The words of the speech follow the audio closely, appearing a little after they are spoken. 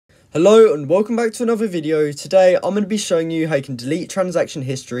Hello and welcome back to another video. Today I'm going to be showing you how you can delete transaction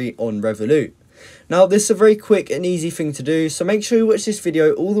history on Revolut. Now this is a very quick and easy thing to do, so make sure you watch this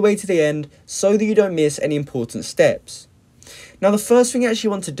video all the way to the end so that you don't miss any important steps. Now the first thing you actually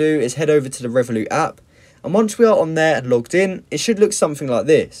want to do is head over to the Revolut app, and once we are on there and logged in, it should look something like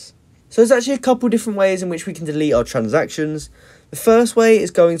this. So there's actually a couple different ways in which we can delete our transactions. The first way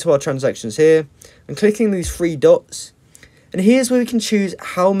is going to our transactions here and clicking these three dots. And here's where we can choose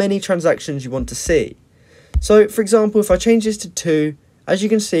how many transactions you want to see. So for example, if I change this to 2, as you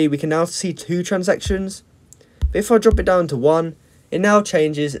can see, we can now see 2 transactions. But if I drop it down to 1, it now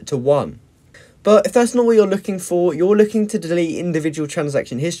changes to 1. But if that's not what you're looking for, you're looking to delete individual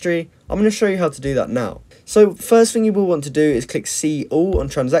transaction history, I'm going to show you how to do that now. So first thing you will want to do is click see all on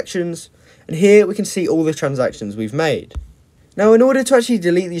transactions. And here we can see all the transactions we've made. Now in order to actually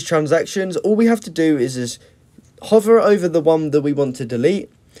delete these transactions, all we have to do is just hover over the one that we want to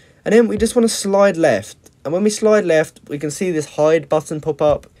delete, and then we just want to slide left, and when we slide left we can see this hide button pop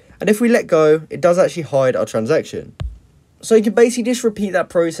up, and if we let go it does actually hide our transaction. So you can basically just repeat that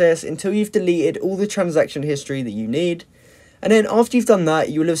process until you've deleted all the transaction history that you need, and then after you've done that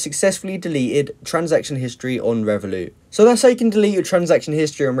you will have successfully deleted transaction history on Revolut. So that's how you can delete your transaction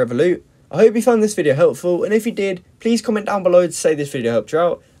history on Revolut. I hope you found this video helpful, and if you did, please comment down below to say this video helped you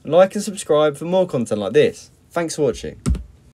out, and like and subscribe for more content like this. Thanks for watching.